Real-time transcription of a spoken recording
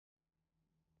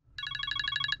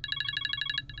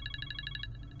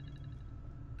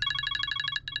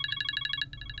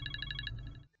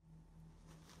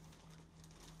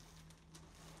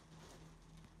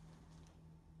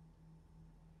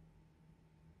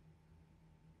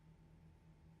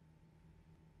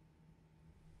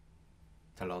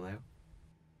잘 나오나요?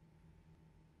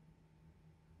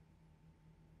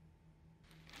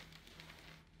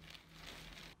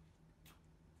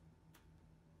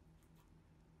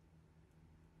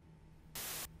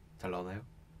 잘 나오나요?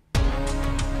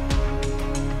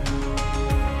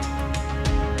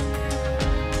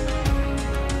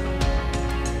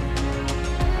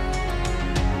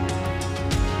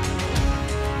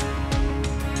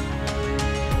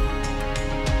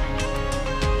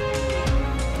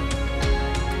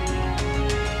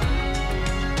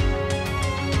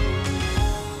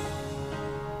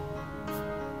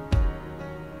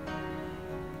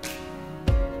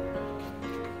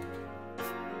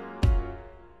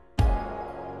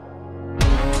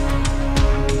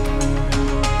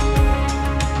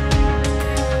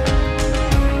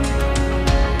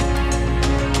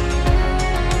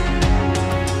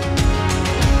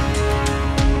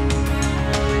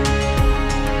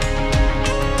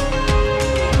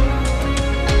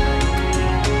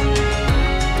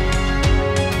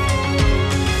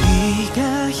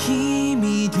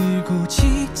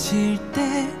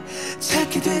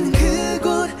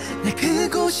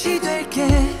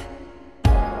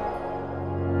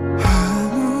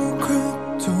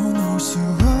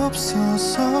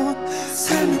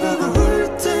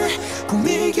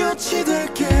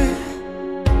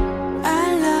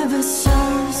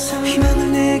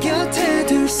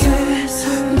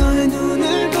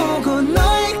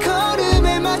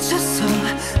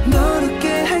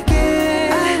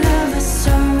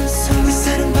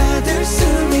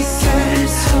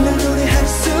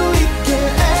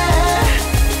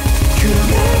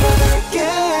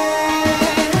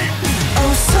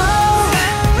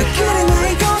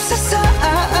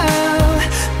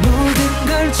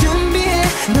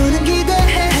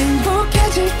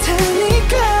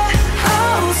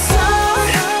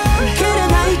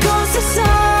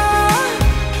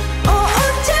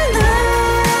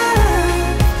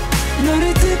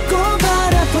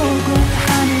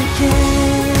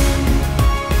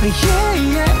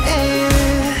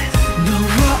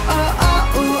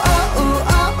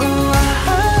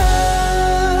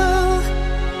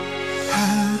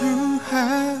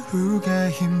 하루가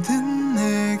힘든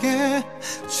내게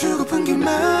주고픈 게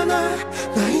많아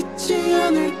나 잊지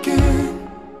않을게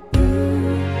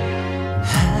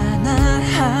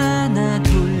하나하나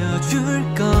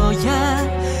돌려줄 거야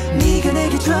네가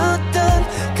내게 줬던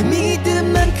그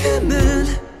믿음만큼은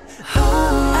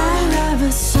I love you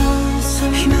so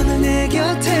희망을 내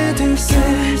곁에 둘게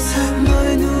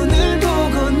너의 눈을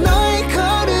보고 너의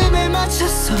걸음에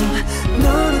맞춰서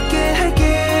너롭게 할게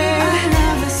I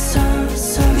love you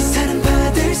so 이 사랑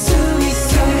받을 수 있게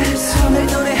날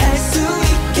노래할 수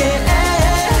있게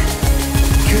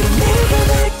그럼 내가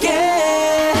될게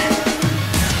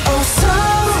Oh so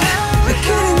왜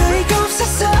그리 너희가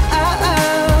없었어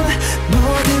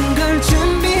모든 걸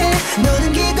준비해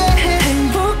너는 기대해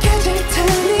행복해질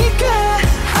테니까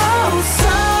Oh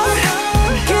so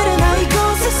그래 나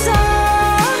이곳에서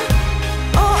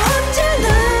언제나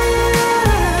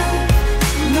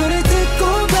너를 듣고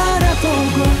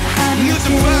바라보고 늦은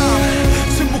밤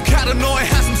승복하는 너의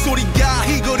한숨 소리가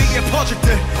이 거리에 퍼질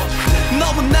때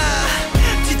너무나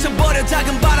지쳐버려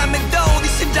작은 바람에도 네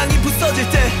심장이 부서질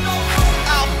때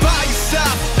I'll by your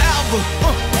side forever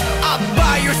I'll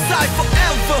by your side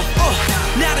forever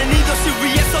나는 이것을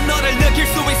위해서 너를 느낄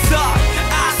수 있어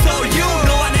I saw you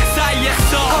너와 내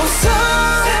사이에서 Oh so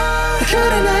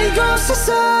그래 나 이곳에서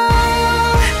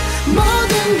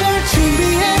모든 걸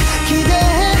준비해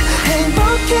기대해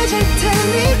행복해질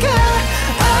테니까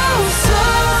Oh so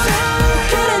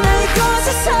그래 나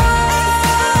이곳에서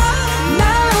나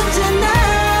언제나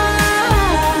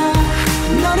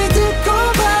너를 듣고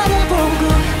바라보고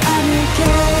않을게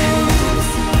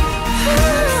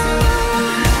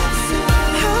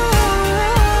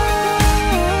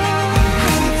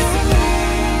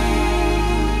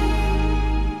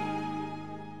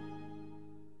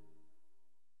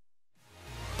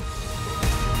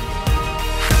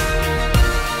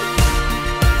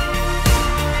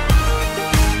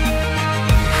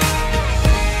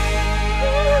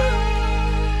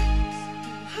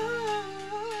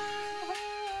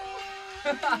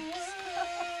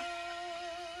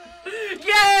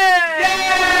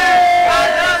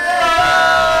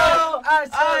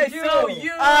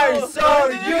I saw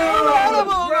you.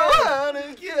 바라보고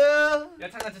하는 길 야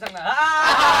장난 저 장난.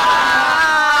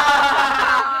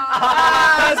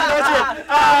 다시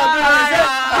하나